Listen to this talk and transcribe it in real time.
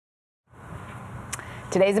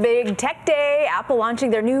Today's a big tech day. Apple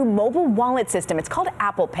launching their new mobile wallet system. It's called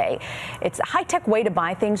Apple Pay. It's a high-tech way to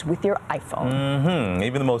buy things with your iPhone.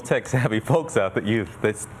 Even the most tech-savvy folks out there use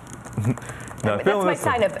this. That's my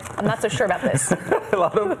sign of I'm not so sure about this. A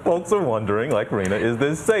lot of folks are wondering, like Rena, is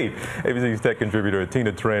this safe? ABC's tech contributor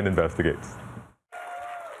Trinh investigates.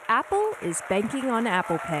 Apple is banking on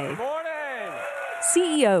Apple Pay.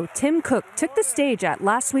 CEO Tim Cook took the stage at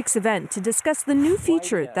last week's event to discuss the new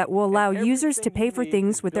feature that will allow users to pay for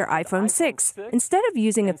things with their iPhone 6 instead of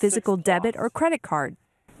using a physical debit or credit card.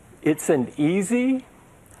 It's an easy,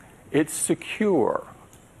 it's secure,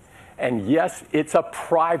 and yes, it's a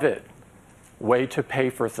private way to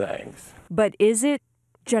pay for things. But is it?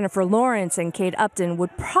 Jennifer Lawrence and Kate Upton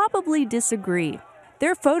would probably disagree.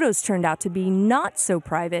 Their photos turned out to be not so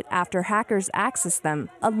private after hackers accessed them,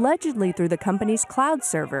 allegedly through the company's cloud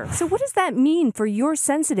server. So what does that mean for your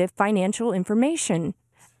sensitive financial information?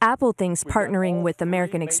 Apple thinks partnering with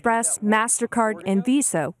American Express, MasterCard, and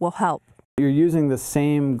Visa will help. You're using the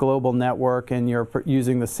same global network and you're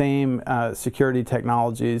using the same security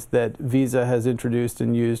technologies that Visa has introduced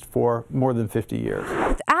and used for more than 50 years.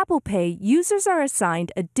 With Apple Pay, users are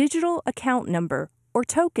assigned a digital account number, or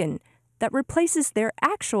token, that replaces their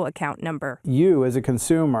actual account number. You, as a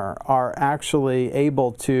consumer, are actually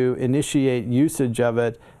able to initiate usage of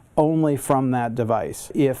it only from that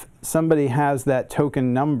device. If somebody has that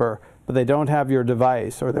token number, but they don't have your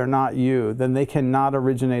device or they're not you, then they cannot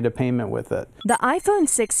originate a payment with it. The iPhone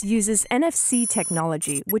 6 uses NFC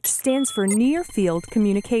technology, which stands for Near Field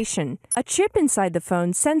Communication. A chip inside the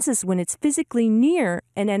phone senses when it's physically near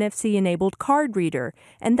an NFC-enabled card reader,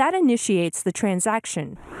 and that initiates the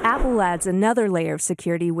transaction. Apple adds another layer of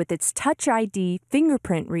security with its Touch ID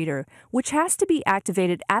fingerprint reader, which has to be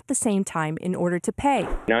activated at the same time in order to pay.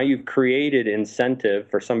 Now you've created incentive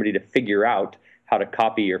for somebody to figure out how to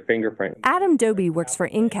copy your fingerprint. Adam Doby works for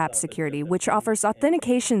InCap Security, which offers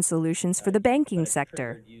authentication solutions for the banking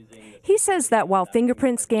sector. He says that while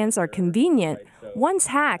fingerprint scans are convenient, once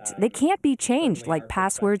hacked, they can't be changed like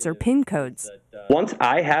passwords or PIN codes. Once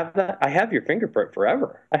I have that, I have your fingerprint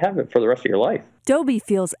forever. I have it for the rest of your life. Doby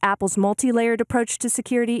feels Apple's multi-layered approach to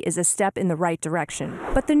security is a step in the right direction.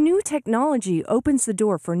 But the new technology opens the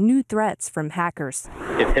door for new threats from hackers.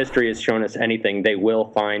 If history has shown us anything, they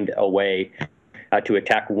will find a way to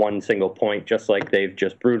attack one single point, just like they've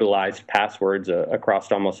just brutalized passwords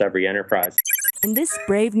across almost every enterprise. In this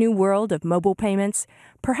brave new world of mobile payments,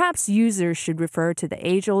 perhaps users should refer to the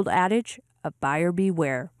age-old adage of buyer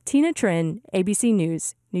beware. Trinh, ABC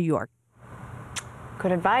News, New York.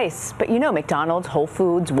 Good advice. But you know, McDonald's, Whole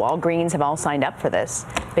Foods, Walgreens have all signed up for this.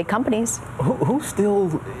 Big companies. Who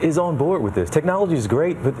still is on board with this? Technology is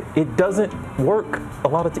great, but it doesn't work a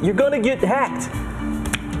lot of you're going to get hacked.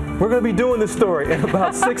 We're going to be doing this story in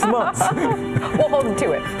about 6 months. We'll hold them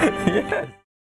to it. Yes.